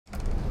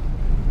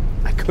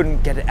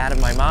couldn't get it out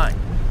of my mind.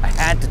 I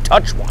had to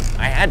touch one.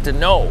 I had to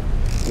know,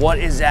 what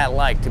is that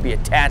like to be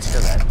attached to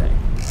that thing?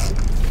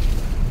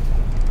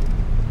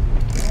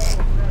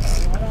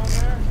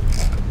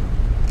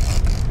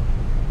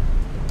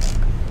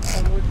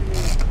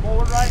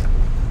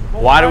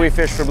 Why do we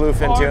fish for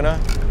bluefin tuna?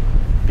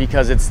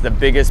 Because it's the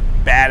biggest,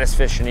 baddest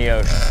fish in the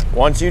ocean.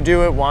 Once you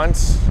do it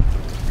once,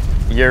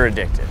 you're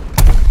addicted.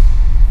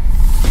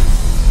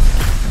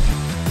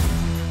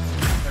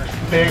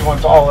 There's big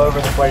ones all over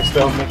the place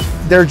though.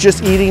 They're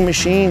just eating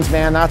machines,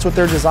 man. That's what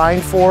they're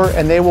designed for,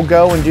 and they will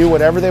go and do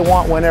whatever they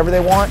want, whenever they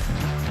want.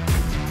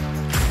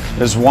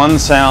 There's one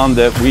sound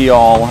that we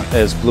all,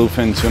 as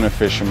bluefin tuna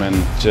fishermen,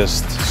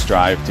 just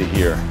strive to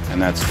hear,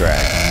 and that's drag.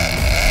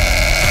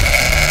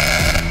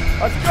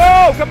 Let's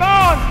go, come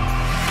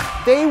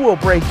on! They will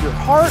break your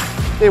heart,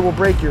 they will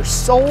break your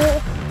soul,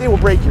 they will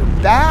break your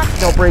back,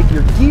 they'll break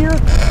your gear.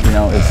 You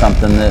know, it's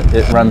something that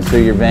it runs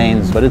through your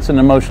veins, but it's an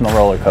emotional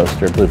roller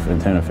coaster,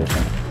 bluefin tuna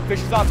fishing.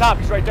 Fish is on top,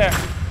 he's right there.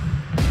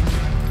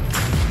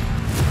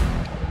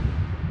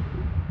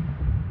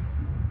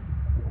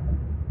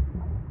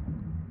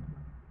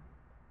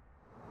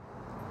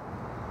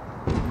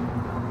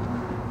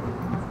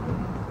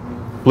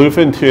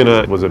 Bluefin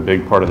tuna was a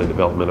big part of the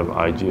development of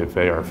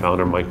IGFA. Our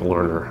founder, Michael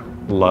Lerner,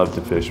 loved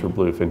to fish for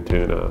bluefin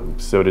tuna.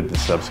 So did the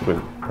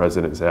subsequent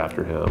presidents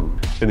after him.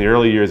 In the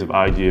early years of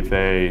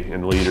IGFA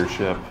and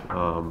leadership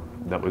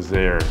that was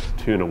there,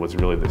 tuna was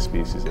really the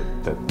species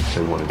that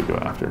they wanted to go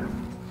after.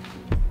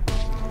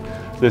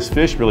 This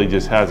fish really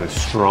just has a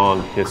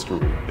strong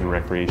history in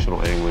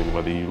recreational angling,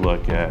 whether you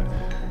look at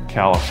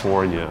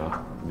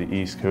California, the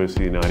east coast of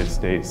the United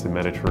States, the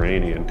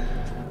Mediterranean.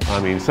 I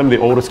mean, some of the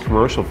oldest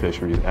commercial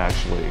fisheries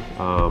actually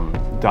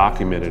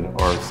documented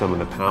are some of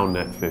the pound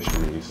net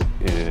fisheries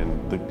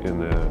in the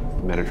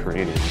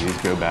Mediterranean. These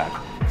go back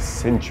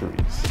centuries,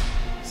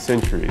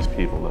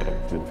 people that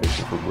have been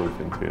fishing for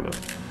bluefin tuna.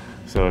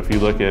 So if you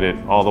look at it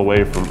all the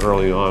way from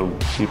early on,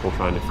 people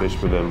trying to fish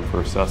for them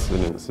for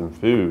sustenance and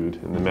food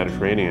in the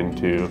Mediterranean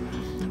to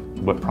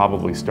what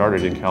probably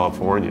started in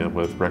California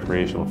with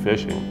recreational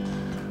fishing,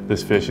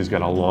 this fish has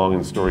got a long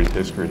and storied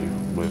history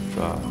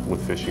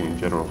with fishing in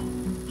general.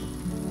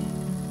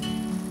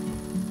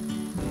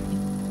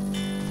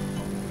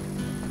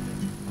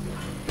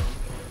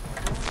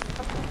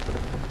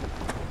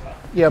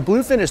 Yeah,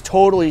 bluefin has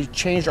totally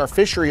changed our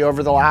fishery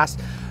over the last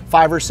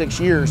 5 or 6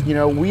 years. You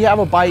know, we have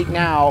a bite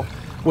now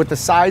with the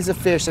size of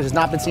fish that has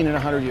not been seen in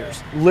 100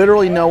 years.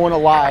 Literally no one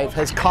alive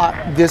has caught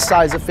this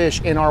size of fish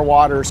in our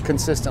waters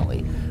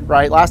consistently,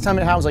 right? Last time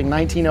it happened was like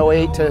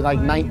 1908 to like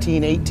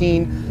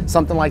 1918,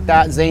 something like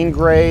that. Zane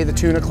Grey, the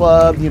Tuna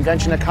Club, the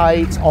invention of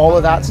kites, all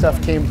of that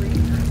stuff came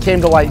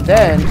to light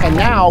then. And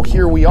now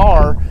here we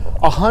are,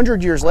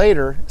 100 years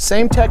later,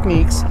 same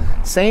techniques,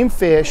 same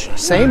fish,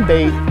 same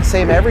bait,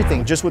 same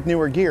everything, just with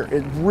newer gear.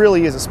 It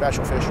really is a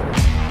special fishery.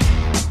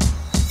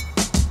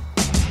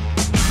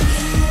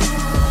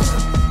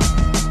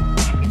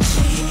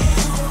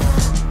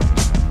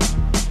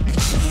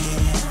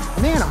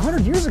 Man,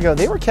 100 years ago,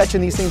 they were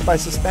catching these things by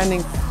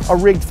suspending a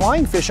rigged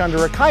flying fish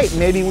under a kite.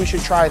 Maybe we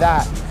should try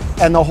that.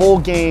 And the whole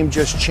game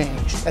just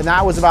changed. And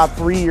that was about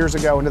 3 years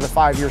ago into the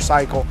 5-year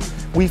cycle.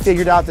 We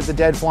figured out that the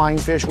dead flying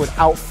fish would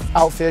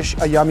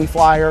outfish a yummy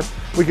flyer.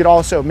 We could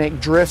also make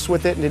drifts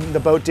with it, and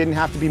the boat didn't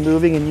have to be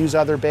moving and use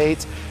other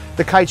baits.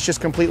 The kites just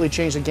completely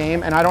changed the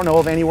game, and I don't know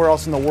of anywhere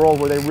else in the world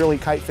where they really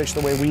kite fish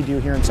the way we do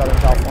here in Southern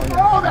California.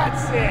 Oh,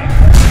 that's sick!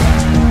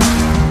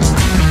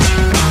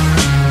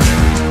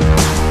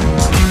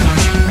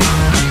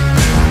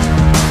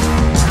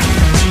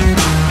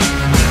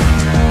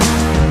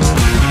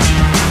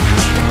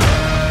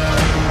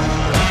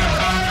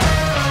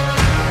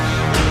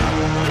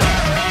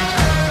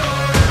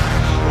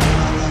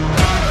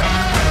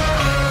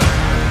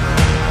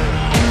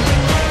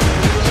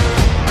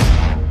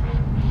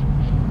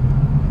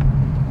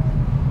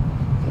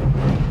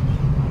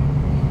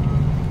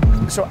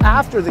 So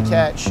after the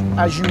catch,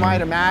 as you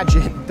might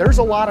imagine, there's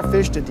a lot of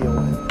fish to deal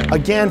with.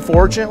 Again,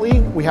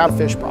 fortunately, we have a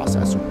fish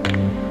processor.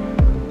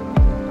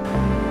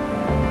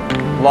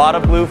 A lot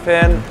of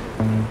bluefin.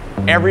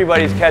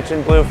 Everybody's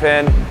catching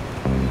bluefin.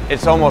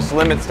 It's almost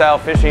limit style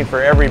fishing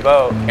for every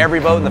boat. Every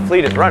boat in the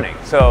fleet is running.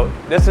 So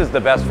this is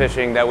the best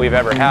fishing that we've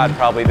ever had,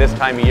 probably this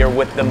time of year,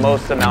 with the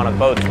most amount of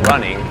boats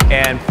running.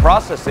 And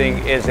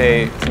processing it's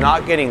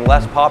not getting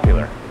less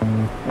popular.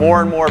 More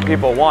and more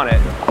people want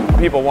it.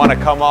 People want to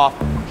come off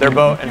their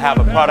boat and have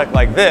a product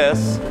like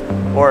this,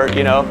 or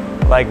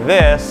like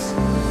this,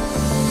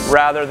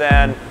 rather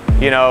than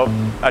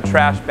a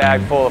trash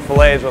bag full of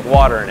fillets with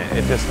water in it.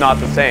 It's just not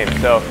the same.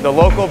 So the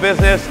local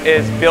business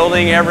is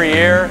building every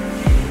year,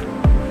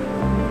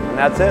 and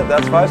that's it.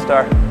 That's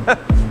 5-star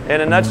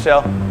in a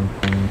nutshell.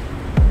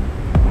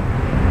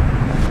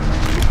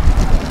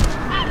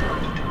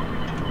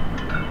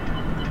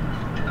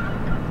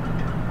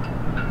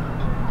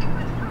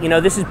 You know,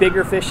 this is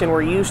bigger fish than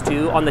we're used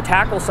to. On the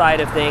tackle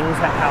side of things,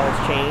 how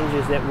it's changed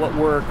is that what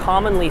we're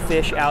commonly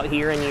fish out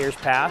here in years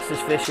past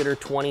is fish that are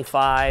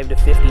 25 to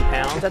 50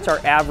 pounds. That's our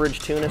average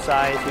tuna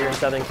size here in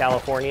Southern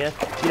California.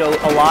 You know,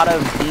 a lot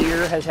of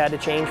gear has had to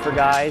change for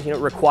guys. You know,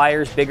 it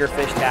requires bigger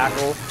fish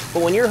tackle.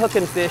 But when you're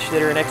hooking fish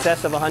that are in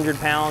excess of 100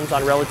 pounds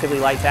on relatively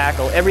light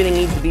tackle, everything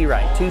needs to be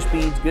right. 2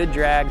 speeds, good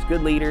drags,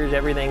 good leaders,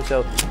 everything.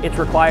 So it's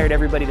required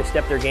everybody to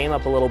step their game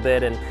up a little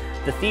bit. And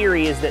the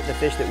theory is that the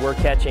fish that we're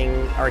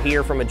catching are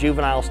here from a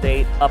juvenile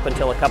state up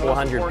until a couple of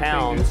 100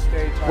 pounds.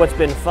 What's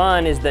been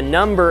fun is the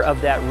number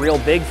of that real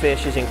big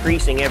fish is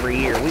increasing every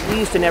year. We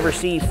used to never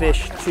see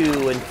fish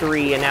 2 and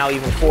 3 and now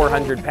even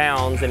 400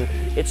 pounds, and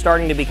it's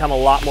starting to become a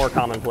lot more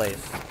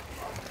commonplace.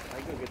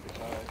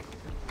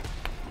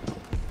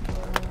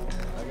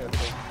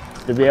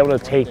 To be able to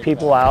take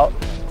people out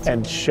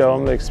and show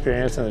them the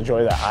experience and the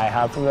joy that I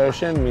have from the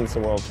ocean means the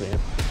world to me.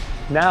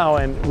 Now,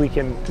 and we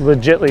can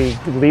legitimately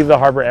leave the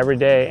harbor every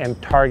day and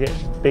target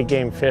big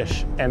game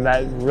fish, and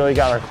that really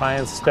got our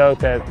clients stoked.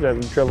 That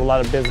drove a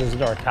lot of business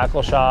into our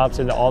tackle shops,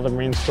 into all the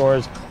marine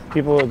stores.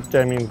 People,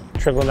 I mean,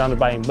 trickling down to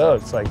buying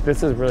boats. Like,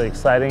 this is really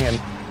exciting,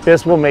 and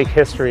this will make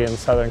history in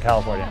Southern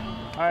California.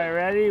 All right,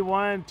 ready?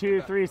 1,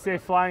 2, 3, say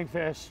flying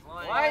fish.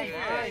 Flying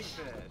fish.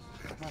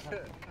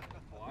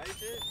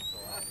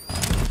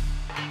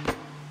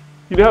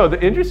 You know,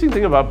 the interesting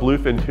thing about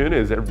bluefin tuna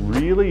is it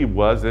really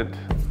wasn't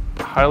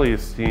highly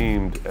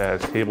esteemed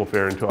as table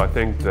fare until I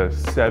think the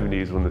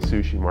 70s when the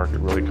sushi market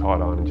really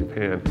caught on in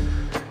Japan.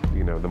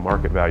 You know, the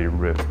market value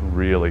ripped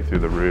really through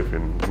the roof,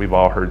 and we've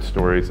all heard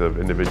stories of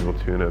individual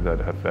tuna that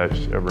have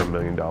fetched over $1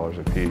 million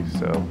a piece.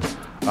 So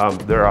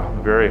they're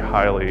a very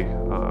highly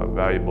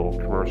valuable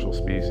commercial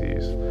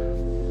species.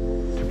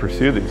 To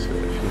pursue these fish,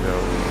 you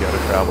know, you got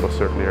to travel to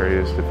certain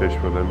areas to fish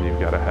for them. You've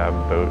got to have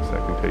boats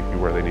that can take you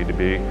where they need to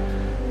be.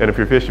 And if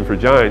you're fishing for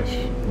giants,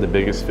 the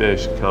biggest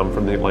fish come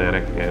from the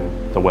Atlantic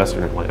and the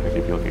Western Atlantic.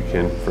 If you look at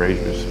Ken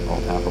Frazier's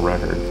all-tackle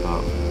record,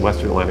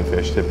 Western Atlantic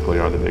fish typically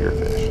are the bigger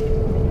fish.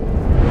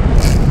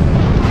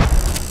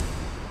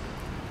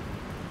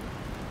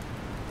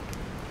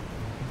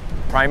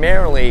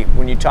 Primarily,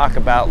 when you talk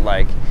about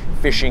like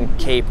fishing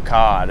Cape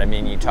Cod, I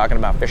mean, you're talking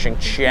about fishing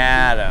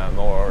Chatham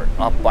or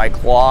up by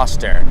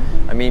Gloucester.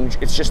 I mean,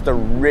 it's just the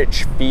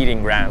rich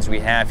feeding grounds we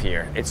have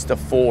here. It's the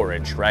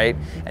forage, right?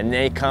 And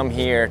they come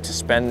here to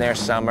spend their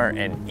summer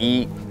and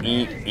eat,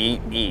 eat,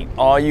 eat, eat.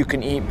 All you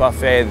can eat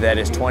buffet that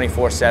is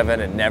 24/7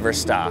 and never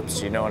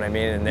stops, you know what I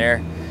mean? And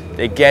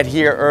they get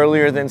here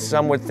earlier than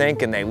some would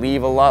think, and they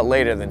leave a lot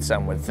later than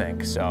some would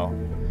think. So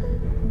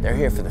they're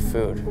here for the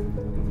food.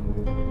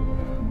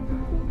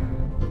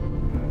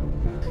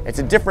 It's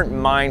a different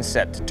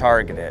mindset to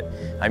target it.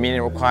 I mean,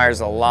 it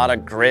requires a lot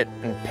of grit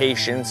and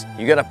patience.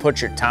 You gotta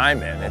put your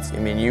time in. I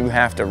mean, you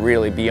have to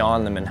really be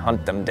on them and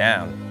hunt them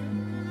down.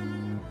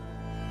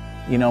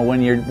 You know,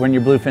 when you're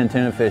bluefin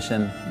tuna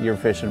fishing, you're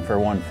fishing for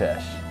one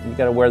fish. You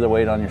gotta wear the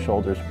weight on your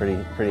shoulders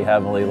pretty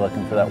heavily,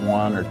 looking for that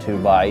 1 or 2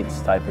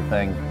 bites type of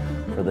thing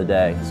for the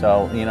day.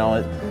 So, you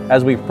know,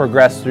 as we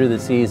progress through the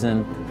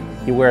season,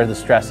 you wear the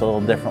stress a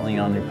little differently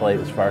on your plate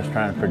as far as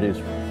trying to produce.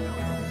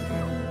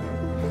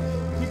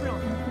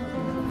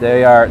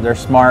 They're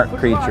smart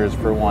creatures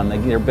for one.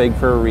 They're big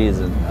for a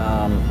reason.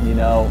 You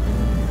know,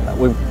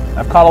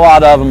 I've caught a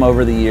lot of them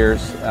over the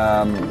years.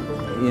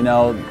 You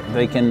know,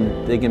 they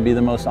can be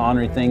the most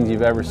ornery things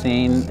you've ever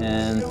seen,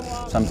 and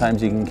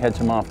sometimes you can catch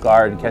them off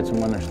guard and catch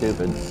them when they're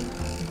stupid.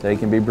 They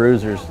can be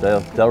bruisers.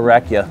 They'll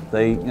wreck you.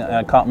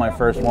 I caught my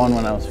first one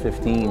when I was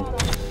 15,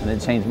 and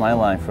it changed my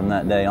life from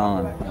that day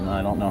on. And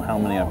I don't know how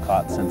many I've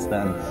caught since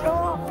then.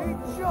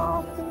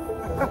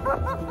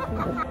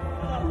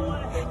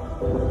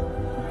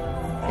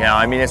 You know,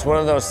 I mean, it's one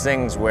of those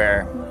things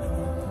where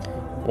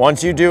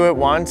once you do it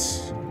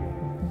once,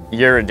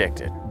 you're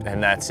addicted,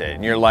 and that's it.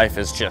 And your life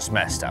is just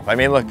messed up. I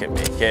mean, look at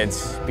me,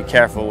 kids. Be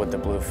careful with the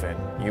bluefin.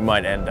 You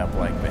might end up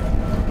like me.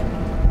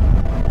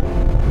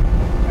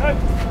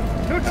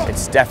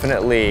 It's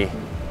definitely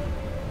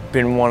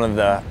been one of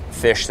the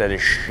fish that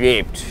has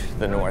shaped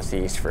the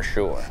Northeast for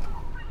sure.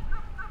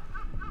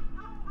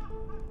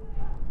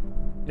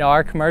 You know,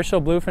 our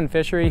commercial bluefin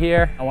fishery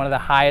here, one of the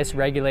highest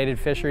regulated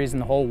fisheries in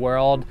the whole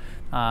world.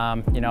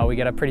 You know, we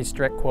get a pretty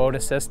strict quota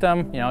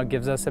system. You know, it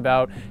gives us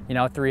about,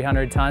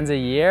 300 tons a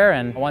year,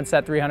 and once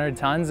that 300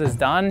 tons is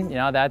done,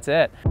 that's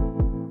it.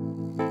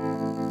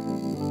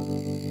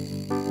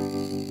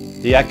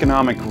 The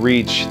economic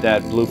reach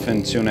that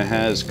bluefin tuna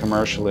has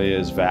commercially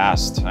is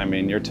vast. I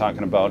mean, you're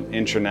talking about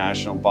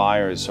international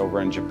buyers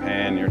over in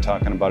Japan. You're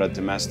talking about a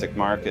domestic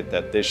market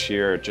that this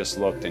year just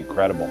looked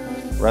incredible.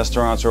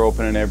 Restaurants are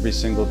opening every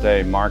single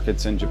day.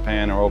 Markets in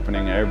Japan are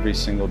opening every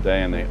single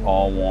day, and they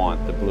all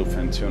want the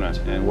bluefin tuna,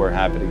 and we're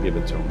happy to give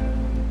it to them.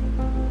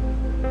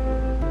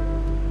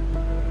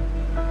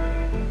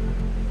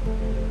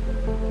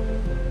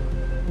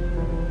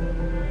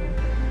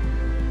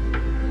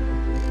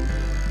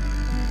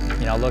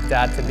 Looked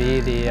at to be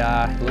the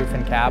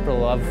bluefin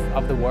capital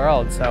of the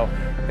world. So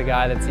the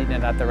guy that's eating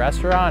it at the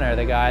restaurant or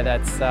the guy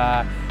that's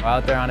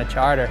out there on a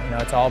charter,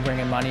 it's all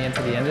bringing money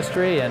into the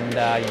industry, and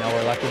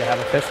we're lucky to have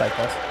a fish like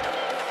this.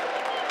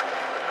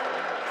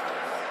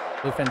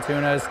 Bluefin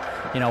tuna is,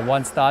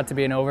 once thought to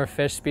be an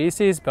overfished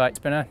species, but it's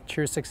been a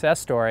true success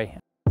story.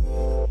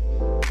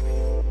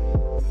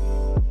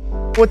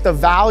 With the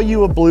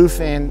value of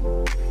bluefin,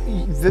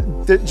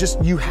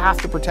 you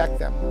have to protect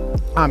them.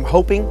 I'm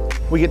hoping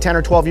we get 10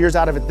 or 12 years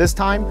out of it this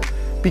time,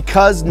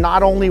 because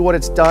not only what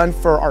it's done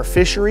for our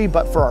fishery,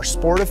 but for our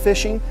sport of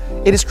fishing,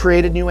 it has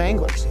created new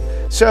anglers.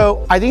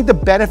 So I think the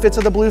benefits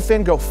of the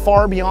bluefin go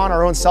far beyond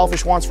our own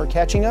selfish wants for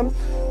catching them.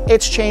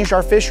 It's changed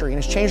our fishery,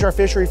 and it's changed our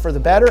fishery for the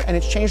better, and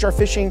it's changed our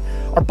fishing,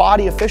 our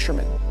body of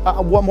fishermen.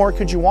 What more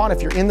could you want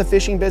if you're in the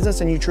fishing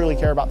business and you truly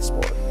care about the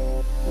sport?